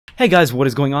Hey guys, what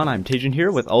is going on? I'm Taigent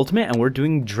here with Ultimate, and we're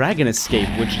doing Dragon Escape,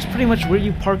 which is pretty much where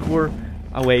you parkour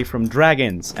away from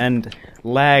dragons and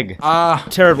lag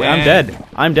terribly. I'm dead.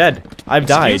 I'm dead. I've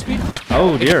died.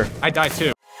 Oh dear. I died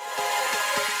too.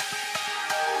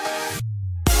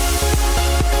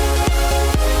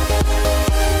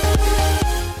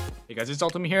 Hey guys, it's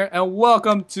Ultimate here, and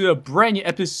welcome to a brand new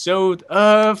episode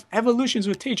of Evolutions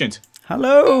with Taigent.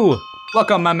 Hello.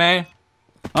 Welcome, my man.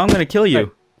 I'm gonna kill you.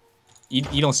 Hey.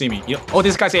 You don't see me. Oh,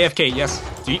 this guy's AFK. Yes.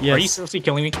 Yes. Are you seriously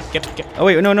killing me? Get. Oh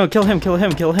wait, no, kill him. Kill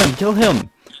him.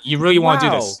 You really want to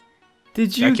do this?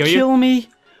 Did you kill kill me?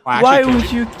 Why would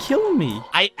you kill me?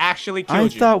 I actually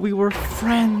killed you. I thought we were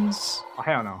friends. Oh,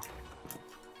 hell no.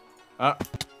 Alright,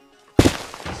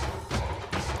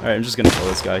 I'm just gonna kill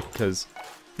this guy, because,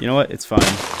 you know what? It's fine.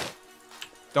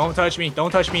 Don't touch me.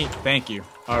 Don't touch me. Thank you.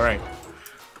 Alright.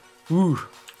 Ooh.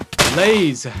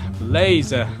 Blaze.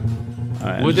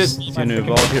 Alright, I'm just gonna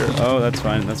evolve here. Oh, that's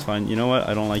fine. You know what?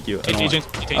 I don't like you. Hey,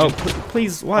 Taigent. Oh,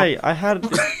 please, why?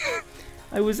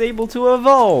 I was able to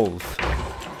evolve.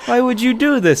 Why would you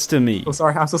do this to me?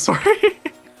 I'm so sorry.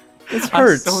 This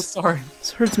hurts. I'm so sorry. This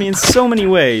hurts me in so many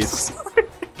ways.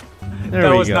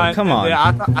 There we go. Come on.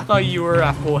 I thought you were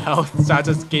at full health, so I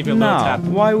just gave you a little tap.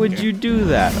 Why would you do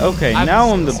that? Okay,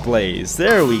 now I'm the Blaze.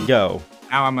 There we go.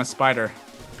 Now I'm a spider.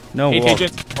 No, hey,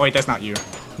 Taigent. Oh, wait, that's not you.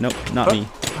 Nope, not me.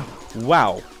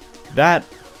 Wow. That...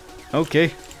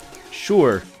 Okay.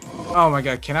 Sure. Oh my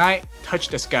god, can I touch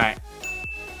this guy?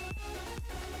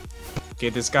 Okay,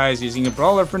 this guy is using a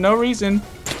brawler for no reason.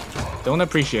 Don't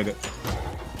appreciate it.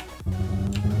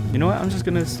 You know what? I'm just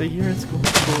gonna stay here. It's cool.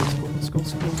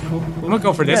 I'm gonna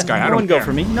go for this guy. I don't care.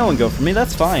 No one go for me.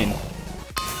 That's fine.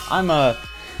 I'm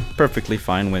perfectly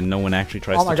fine when no one actually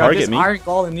tries to target me. Oh my god, this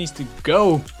iron golem needs to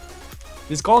go.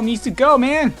 This golem needs to go,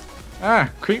 man.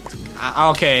 Creep.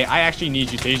 Okay, I actually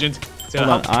need you, Taigent.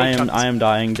 Hold on, I am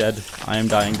dying dead. I'm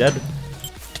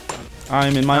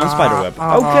in my own spider web.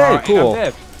 Okay, cool.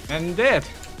 And dead.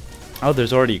 Oh,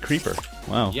 there's already a creeper.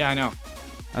 Wow. Yeah, I know.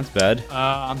 That's bad.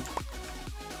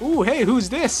 Ooh, hey, who's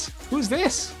this?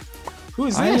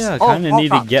 I kind of need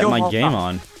to get my game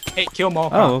on. Hey, kill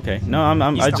Malcolm. Oh, okay. No,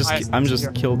 I'm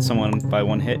just killed someone by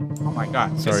one hit. Oh my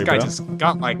god. Sorry, this guy bro. just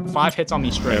got like 5 hits on me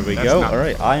straight. There we go.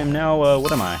 Alright, I am now,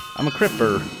 what am I? I'm a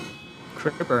cripper.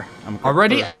 Cripper. I'm a cripper.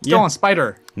 Already? Still on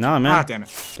spider. Nah, man. Ah, damn it.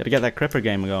 Gotta get that cripper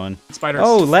game going. Spiders.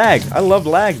 Oh, lag. I love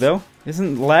lag, though.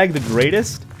 Isn't lag the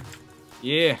greatest?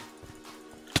 Yeah.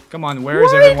 Come on, where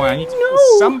is everyone? I need to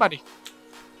kill somebody.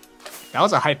 That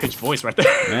was a high-pitched voice right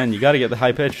there. Man, you gotta get the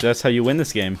high pitch. That's how you win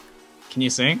this game. Can you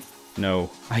sing? No,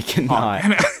 I cannot.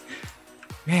 Oh,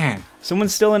 man.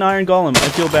 Someone's still an iron golem. I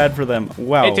feel bad for them.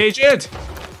 Wow. Hey, Taigent!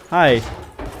 Hi.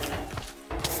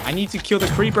 I need to kill the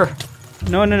creeper.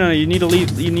 No. You need to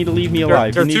leave. You need to leave me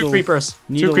alive. There are two creepers.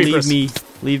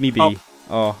 Leave me be.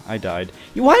 Oh, I died.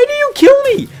 Why do you kill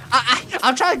me?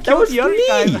 I'm trying to kill the other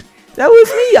guy. That was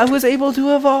me. I was able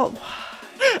to evolve.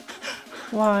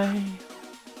 Why?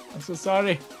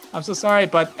 I'm so sorry,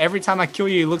 but every time I kill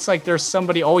you, it looks like there's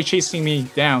somebody always chasing me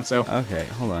down, so... Okay,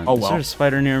 hold on. Oh, Is there a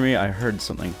spider near me? I heard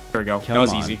something. There we go. That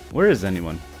was easy. Where is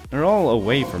anyone? They're all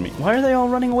away from me. Why are they all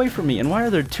running away from me? And why are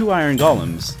there 2 iron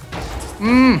golems?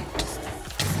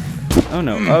 Oh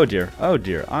no. Oh dear.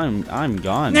 I'm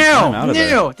gone. I'm out of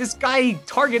there. This guy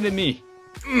targeted me.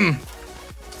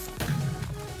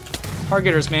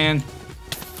 Targeters, man.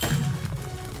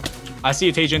 I see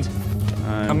you, Taigent.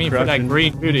 Coming for that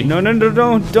green beauty. No, don't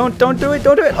do it.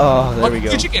 Oh, there we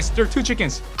go. 2 chickens. There are 2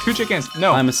 chickens. 2 chickens.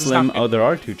 No. I'm a slim. Oh, there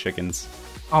are 2 chickens.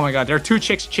 Oh my god, there are 2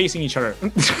 chicks chasing each other.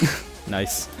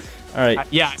 Nice. All right.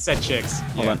 Yeah, I said chicks.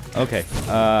 Hold on. Okay.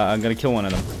 I'm gonna kill one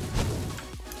of them.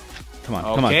 Come on.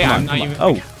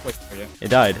 Oh, wait, it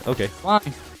died. Okay.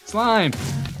 Slime.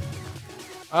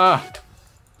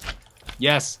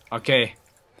 Yes. Okay.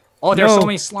 Oh, there's so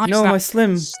many slimes. No, my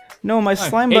slim. No, my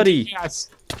slime buddy. Yes.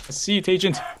 I see you,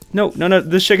 Taigent. No.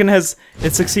 This chicken has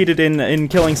succeeded in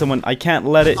killing someone. I can't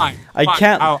let it. I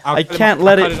can't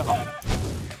let it.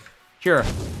 Here,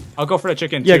 I'll go for the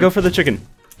chicken. Yeah, go for the chicken.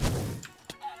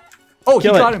 Oh, he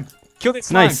got him. Kill that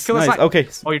slime. Nice. Okay.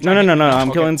 Oh, No.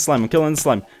 I'm killing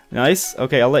slime. Nice.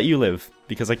 Okay, I'll let you live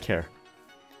because I care,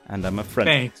 and I'm a friend.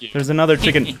 Thank you. There's another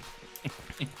chicken.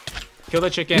 Kill the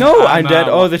chicken. No, I'm dead.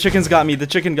 Oh, the chicken's got me. I'm a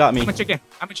chicken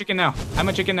now.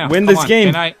 Win this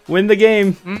game. Win the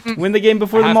game. Win the game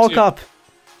before the mall cop.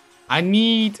 I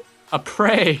need a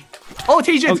prey. Oh,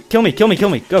 Taigent. Oh, kill me. Go.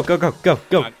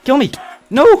 Kill me.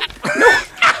 No.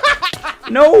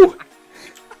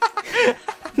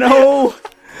 No.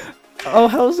 Oh,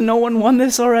 how's no one won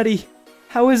this already?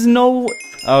 How is no...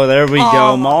 Oh, there we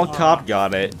go. Mall cop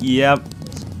got it. Yep.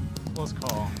 Close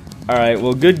call. Alright,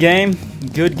 well, good game.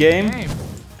 Good game.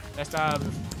 Best out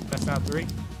of 3.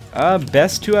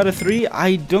 Best 2 out of 3?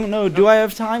 I don't know. Do I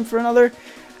have time for another?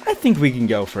 I think we can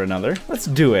go for another. Let's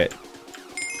do it.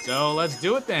 So let's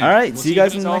do it then. Alright, see you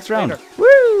guys in the next round.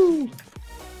 Woo!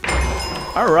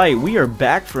 Alright, we are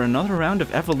back for another round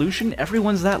of evolution.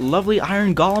 Everyone's that lovely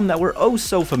iron golem that we're oh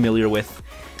so familiar with.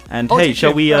 And hey,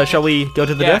 shall we go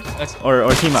to the deck? Or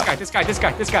team up? This guy.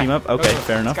 Team up? Okay,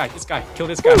 fair enough. This guy. Kill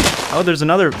this guy. Oh, there's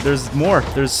another. There's more.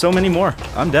 There's so many more.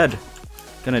 I'm dead.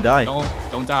 Gonna die.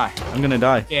 Don't die. I'm gonna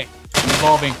die. Yeah, I'm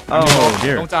evolving. Oh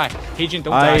dear. Don't die. Taigent,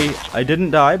 don't die. I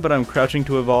didn't die, but I'm crouching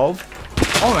to evolve.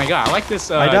 Oh my god, I like this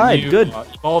I died. new, Good.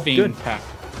 Evolving pack.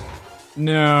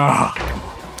 No.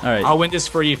 Alright. I'll win this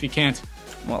for you if you can't.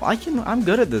 Well, I'm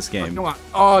good at this game. Come on.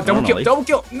 Oh, double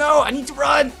kill. No, I need to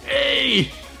run.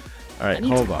 Hey. Alright,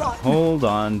 hold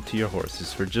on to your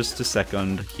horses for just a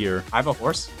second here. I have a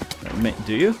horse?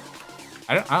 Do you?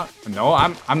 I don't know,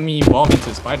 I'm evolving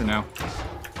to a spider now.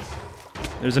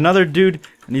 There's another dude,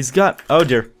 and he's got... Oh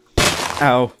dear.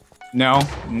 Ow. No,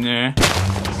 nah.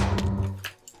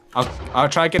 I'll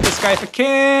try to get this guy if I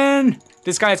can.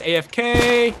 This guy's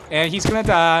AFK, and he's gonna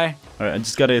die. Alright, I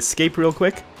just gotta escape real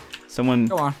quick. Someone...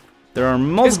 Go on. There are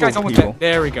multiple This guy's almost people. dead.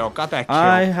 There we go, got that kill.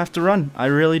 I have to run. I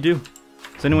really do.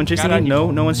 Is anyone chasing me? No,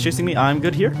 no one's chasing me. I'm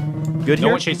good here. Good here. No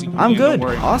one's chasing you. I'm good. Don't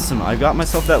worry. Awesome. I got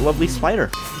myself that lovely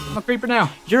spider. I'm a creeper now.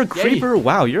 You're a creeper?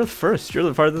 Wow, you're the first. You're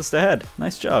the farthest ahead.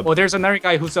 Nice job. Well, there's another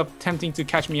guy who's attempting to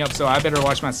catch me up, so I better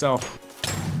watch myself.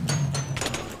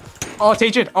 Oh,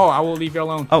 Taigent. Oh, I will leave you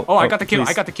alone. Oh, I got the kill.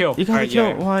 Please. I got the kill. You got the kill?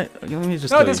 Yeah. Why? Let me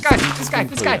just No, kill this you.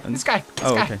 guy.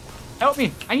 Oh, okay. Help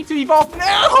me. I need to evolve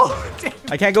now.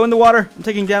 I can't go in the water. I'm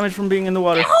taking damage from being in the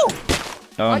water. No.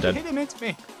 Oh, I'm dead. Why'd you hit him into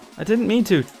me? I didn't mean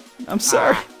to. I'm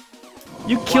sorry.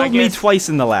 You killed me twice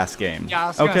in the last game. Yeah, I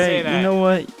was gonna say that. You know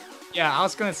what? Yeah, I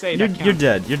was gonna say you're, that. You're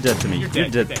dead. You're dead to me. You're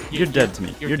dead. You're dead to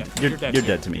me. You're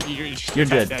dead to me. You're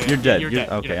dead.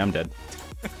 Okay, I'm dead.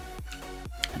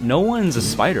 No one's a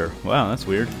spider. Wow, that's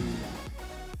weird.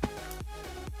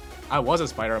 I was a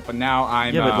spider, but now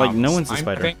I'm. Yeah, but like no one's a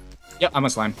slime, spider. Yep, I'm a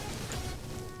slime.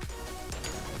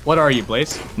 What are you,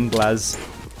 Blaze? Blaz.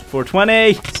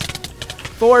 420.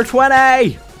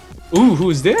 420. Ooh,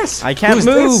 who's this? I can't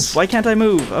move. Why can't I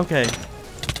move? Okay.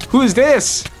 Who's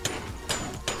this?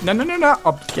 No.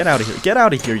 Oh. Get out of here. Get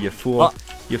out of here, you fool. Well,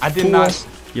 you I fool. did not.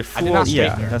 You fool. I did not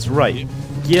yeah, there. That's right.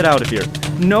 Get out of here.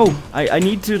 No, I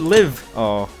need to live.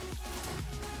 Oh.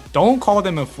 Don't call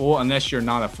them a fool unless you're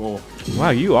not a fool. Wow,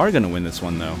 you are gonna win this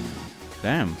one though.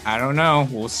 Damn. I don't know.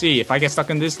 We'll see. If I get stuck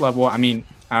in this level, I mean,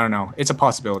 I don't know. It's a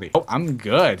possibility. Oh, I'm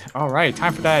good. All right,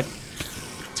 time for that.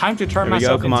 Time to turn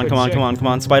myself into a chick. Come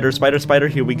on. Spider.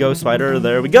 Here we go, spider.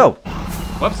 There we go.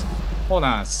 Whoops. Hold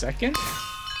on a second.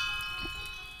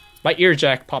 My ear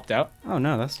jack popped out. Oh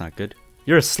no, that's not good.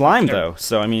 You're a slime though,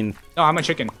 so I mean. No, I'm a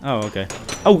chicken. Oh, okay.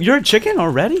 Oh, you're a chicken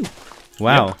already?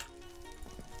 Wow. Yep.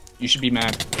 You should be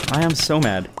mad. I am so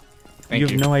mad. Thank you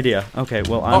have no idea. Okay,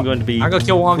 well, I'm going to be. I'm gonna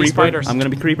kill one of these spiders. I'm gonna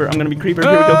be creeper. Here we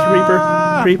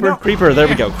go, creeper. There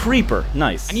we go. Creeper.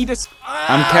 Nice. I need this.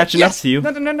 I'm catching up to you. No.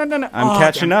 I'm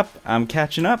catching up. I'm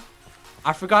catching up.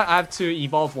 I forgot I have to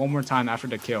evolve one more time after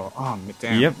the kill. Oh,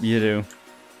 damn. Yep, you do.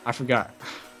 I forgot.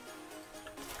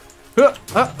 Come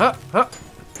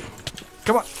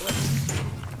on.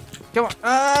 Come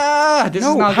on. This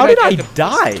is not how did I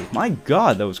die? My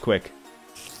god, that was quick.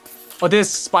 Oh, this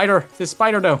spider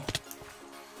though.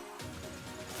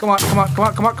 Come on. Get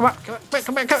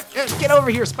over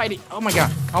here, Spidey. Oh my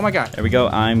god. There we go.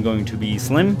 I'm going to be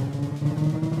slim.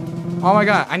 Oh my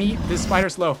god, I need this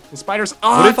spider's low. The spider's.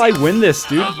 Oh, what if I win this,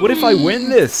 dude? What if I win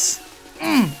this?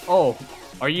 Oh,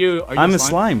 are you? I'm a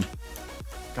slime.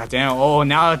 God damn. Oh,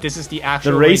 now this is the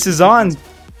actual. The race is on.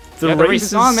 The race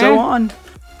is on, so on.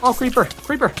 Oh, creeper.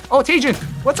 Oh, Taigent.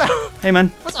 What's up? Hey,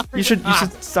 man. What's up? You should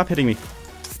stop hitting me.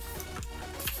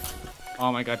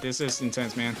 Oh my god, this is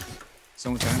intense, man. So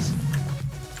intense.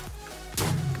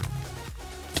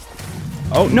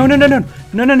 Oh, no.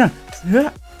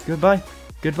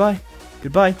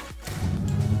 Goodbye.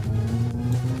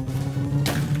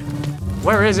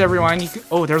 Where is everyone?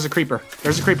 Oh, there's a creeper. I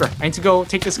need to go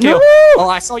take this kill. No! Oh,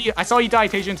 I saw you die,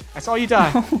 Taigent. I saw you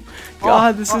die. Oh,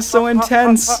 God, this is so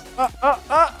intense.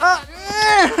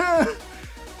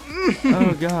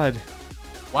 Oh, God.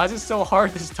 Why is it so hard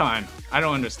this time? I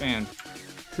don't understand.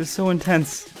 This is so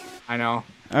intense. I know.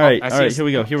 All right, here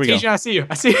we go. Taigent,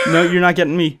 I see you. No, you're not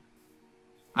getting me.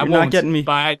 You're not getting me.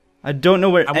 But I don't know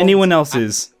where anyone else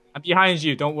is. I'm behind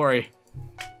you. Don't worry.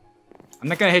 I'm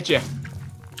not gonna hit you,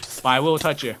 but I will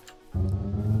touch you.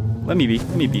 Let me be.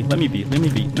 Let me be. Let me be. Let me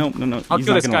be. No, no, no. I'll He's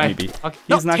kill not this gonna guy. let me be.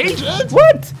 No, He's not gonna... Taigent!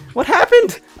 What? What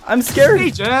happened? I'm scared.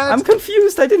 Taigent! I'm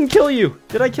confused. I didn't kill you.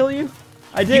 Did I kill you?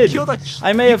 I did.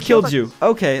 I may have killed you.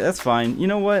 Okay, that's fine. You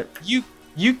know what?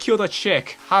 You killed a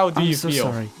chick. How do you feel? I'm so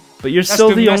sorry. But you're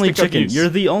still the only chicken. You're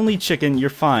the only chicken. You're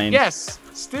fine. Yes.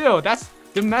 Still, that's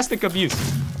domestic abuse.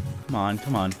 Come on.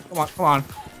 Come on. Come on. Come on.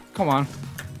 Come on.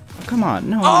 Come on.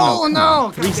 No. Oh no.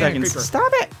 no! 3 seconds.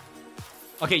 Stop it.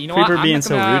 Okay, you know Creeper what? being I'm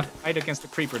so not gonna rude. fight against the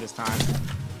creeper this time.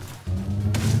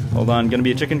 Hold on. Gonna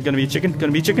be a chicken. Gonna be a chicken.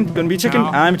 Gonna be a chicken. Gonna be a chicken. No,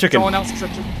 I'm a chicken. Someone else is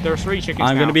There's 3 chickens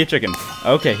I'm now. gonna be a chicken.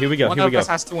 Okay, here we go. One Here we of go. us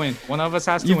has to win. One of us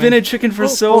has to win. You've been a chicken for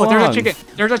so long. There's a chicken.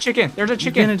 There's a chicken. There's a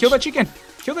chicken. Kill the chicken.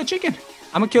 Kill the chicken.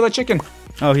 I'm gonna kill the chicken.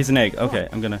 Oh, he's an egg. Okay,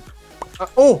 I'm gonna...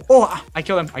 I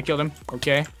killed him. I killed him.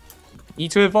 Okay.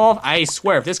 Need to evolve? I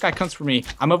swear, if this guy comes for me,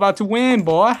 I'm about to win,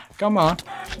 boy. Come on.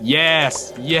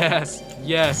 Yes. Yes.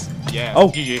 Yes. Yes. Oh,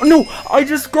 GG. no. I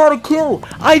just got a kill.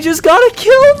 I just got a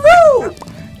kill, bro.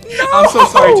 No. I'm so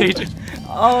sorry, TJ.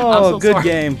 Oh, so good sorry.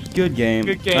 game. Good game.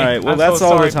 Good game. All right, well, I'm that's so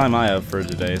all sorry. the time I have for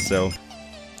today, so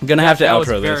I'm gonna have to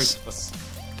outro this.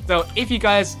 So if you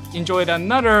guys enjoyed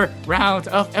another round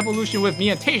of Evolution with me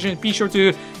and Taigent, be sure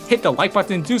to hit the like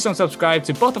button, do some subscribe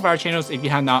to both of our channels if you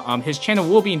have not. His channel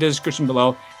will be in the description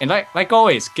below. And like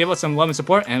always, give us some love and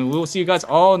support, and we'll see you guys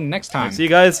all next time. See you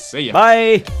guys. See ya.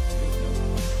 Bye.